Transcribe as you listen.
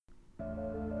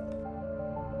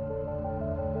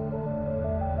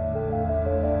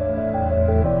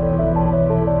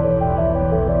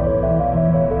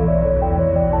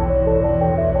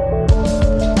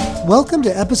Welcome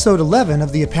to episode 11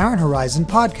 of the Apparent Horizon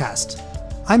podcast.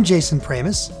 I'm Jason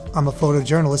Pramis. I'm a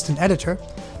photojournalist and editor,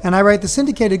 and I write the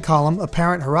syndicated column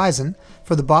Apparent Horizon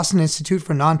for the Boston Institute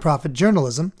for Nonprofit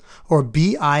Journalism, or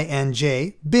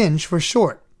BINJ, Binge for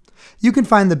short. You can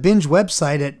find the Binge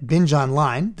website at Binge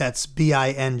Online, that's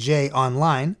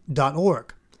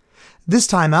binjonline.org. This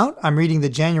time out, I'm reading the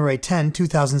January 10,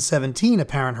 2017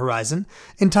 Apparent Horizon,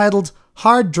 entitled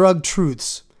Hard Drug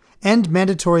Truths: End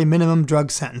Mandatory Minimum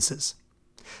Drug Sentences.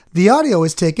 The audio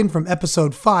is taken from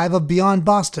episode 5 of Beyond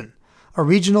Boston, a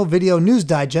regional video news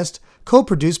digest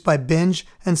co-produced by Binge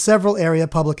and several area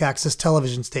public access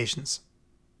television stations.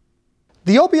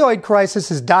 The opioid crisis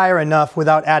is dire enough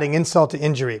without adding insult to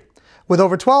injury. With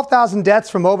over 12,000 deaths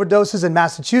from overdoses in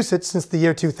Massachusetts since the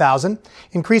year 2000,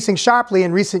 increasing sharply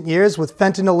in recent years with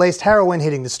fentanyl-laced heroin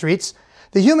hitting the streets,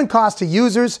 the human cost to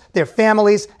users, their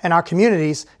families, and our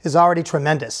communities is already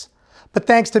tremendous. But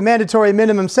thanks to mandatory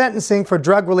minimum sentencing for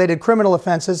drug-related criminal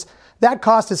offenses, that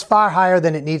cost is far higher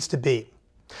than it needs to be.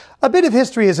 A bit of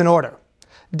history is in order.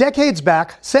 Decades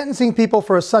back, sentencing people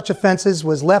for such offenses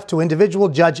was left to individual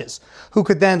judges, who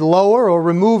could then lower or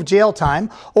remove jail time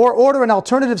or order an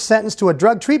alternative sentence to a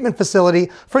drug treatment facility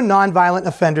for nonviolent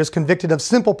offenders convicted of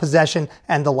simple possession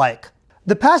and the like.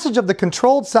 The passage of the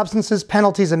Controlled Substances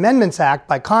Penalties Amendments Act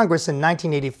by Congress in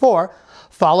 1984,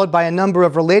 followed by a number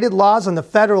of related laws on the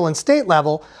federal and state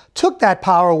level, took that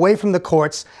power away from the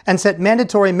courts and set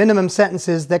mandatory minimum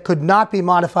sentences that could not be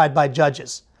modified by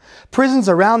judges. Prisons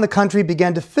around the country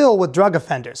began to fill with drug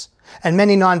offenders, and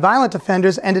many nonviolent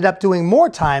offenders ended up doing more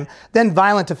time than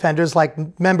violent offenders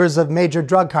like members of major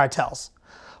drug cartels.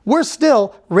 Worse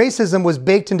still, racism was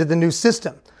baked into the new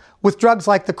system, with drugs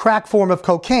like the crack form of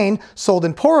cocaine sold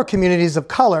in poorer communities of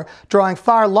color drawing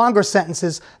far longer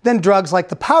sentences than drugs like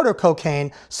the powder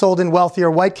cocaine sold in wealthier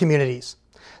white communities.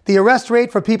 The arrest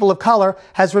rate for people of color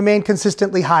has remained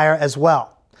consistently higher as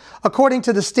well. According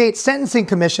to the State Sentencing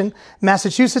Commission,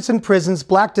 Massachusetts imprisons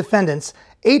black defendants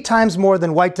 8 times more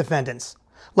than white defendants.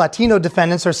 Latino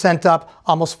defendants are sent up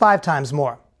almost 5 times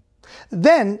more.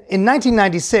 Then, in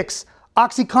 1996,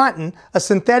 OxyContin, a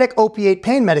synthetic opiate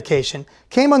pain medication,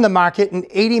 came on the market in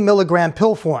 80-milligram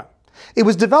pill form. It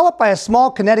was developed by a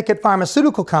small Connecticut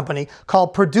pharmaceutical company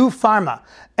called Purdue Pharma,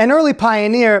 an early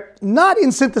pioneer not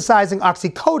in synthesizing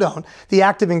oxycodone, the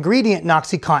active ingredient in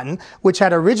OxyContin, which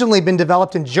had originally been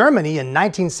developed in Germany in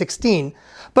 1916,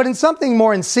 but in something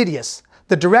more insidious,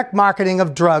 the direct marketing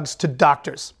of drugs to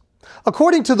doctors.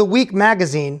 According to The Week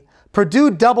magazine,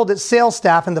 Purdue doubled its sales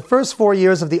staff in the first 4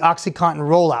 years of the OxyContin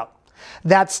rollout.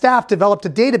 That staff developed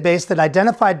a database that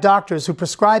identified doctors who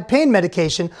prescribed pain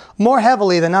medication more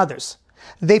heavily than others.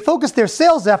 They focused their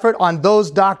sales effort on those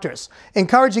doctors,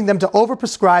 encouraging them to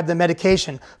overprescribe the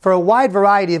medication for a wide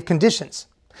variety of conditions.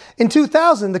 In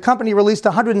 2000, the company released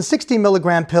a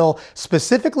 160-milligram pill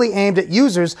specifically aimed at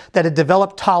users that had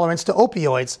developed tolerance to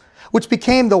opioids, which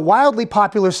became the wildly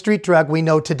popular street drug we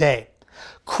know today.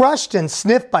 Crushed and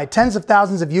sniffed by tens of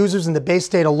thousands of users in the Bay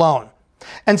State alone.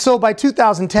 And so by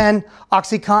 2010,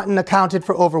 OxyContin accounted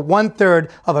for over 1/3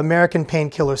 of American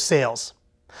painkiller sales.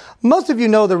 Most of you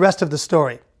know the rest of the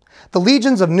story. The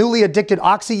legions of newly addicted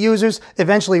Oxy users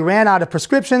eventually ran out of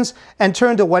prescriptions and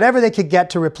turned to whatever they could get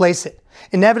to replace it,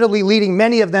 inevitably leading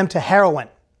many of them to heroin.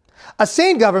 A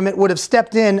sane government would have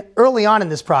stepped in early on in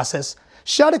this process,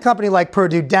 shut a company like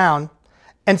Purdue down,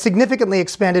 and significantly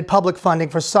expanded public funding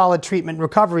for solid treatment and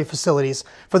recovery facilities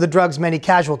for the drug's many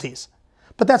casualties.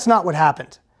 But that's not what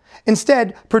happened.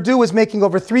 Instead, Purdue was making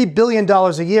over $3 billion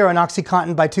a year on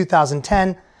OxyContin by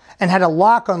 2010 and had a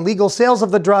lock on legal sales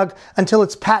of the drug until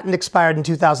its patent expired in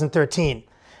 2013,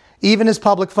 even as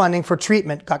public funding for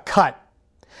treatment got cut.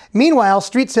 Meanwhile,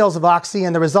 street sales of Oxy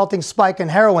and the resulting spike in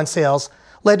heroin sales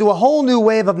led to a whole new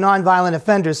wave of nonviolent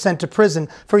offenders sent to prison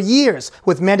for years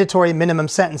with mandatory minimum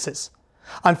sentences.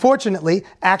 Unfortunately,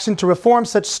 action to reform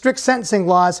such strict sentencing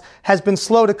laws has been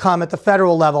slow to come at the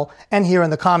federal level and here in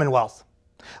the Commonwealth.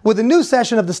 With the new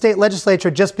session of the state legislature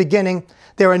just beginning,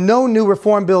 there are no new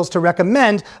reform bills to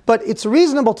recommend, but it's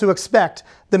reasonable to expect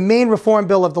the main reform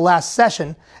bill of the last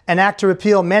session, an act to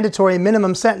repeal mandatory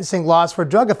minimum sentencing laws for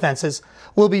drug offenses,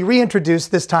 will be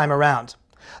reintroduced this time around.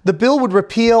 The bill would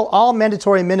repeal all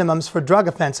mandatory minimums for drug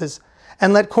offenses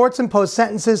and let courts impose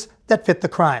sentences that fit the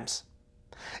crimes.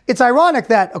 It's ironic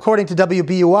that, according to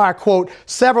WBUR, quote,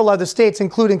 several other states,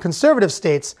 including conservative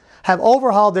states, have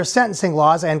overhauled their sentencing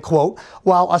laws and, quote,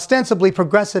 while ostensibly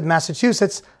progressive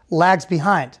Massachusetts lags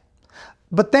behind.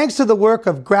 But thanks to the work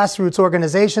of grassroots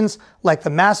organizations like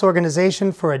the Mass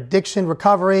Organization for Addiction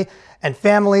Recovery and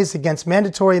Families Against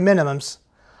Mandatory Minimums,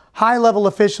 high-level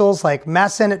officials like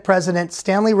Mass Senate President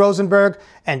Stanley Rosenberg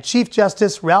and Chief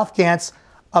Justice Ralph Gantz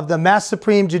of the Mass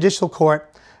Supreme Judicial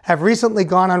Court have recently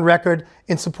gone on record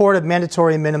in support of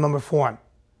mandatory minimum reform.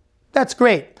 That's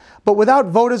great, but without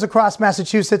voters across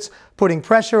Massachusetts putting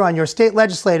pressure on your state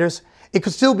legislators, it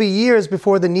could still be years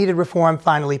before the needed reform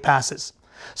finally passes.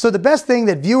 So the best thing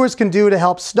that viewers can do to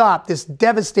help stop this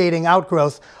devastating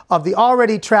outgrowth of the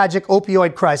already tragic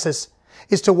opioid crisis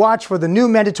is to watch for the new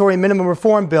mandatory minimum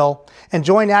reform bill and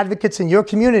join advocates in your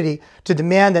community to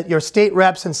demand that your state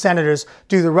reps and senators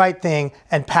do the right thing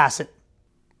and pass it.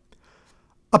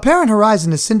 Apparent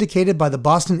Horizon is syndicated by the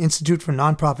Boston Institute for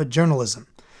Nonprofit Journalism.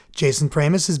 Jason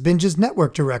Pramis is Binge's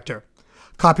network director.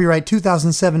 Copyright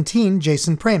 2017,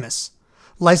 Jason Pramis.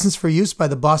 Licensed for use by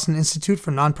the Boston Institute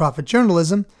for Nonprofit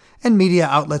Journalism and media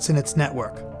outlets in its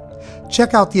network.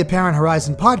 Check out the Apparent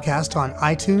Horizon podcast on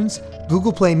iTunes,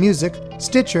 Google Play Music,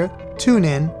 Stitcher,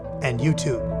 TuneIn, and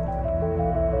YouTube.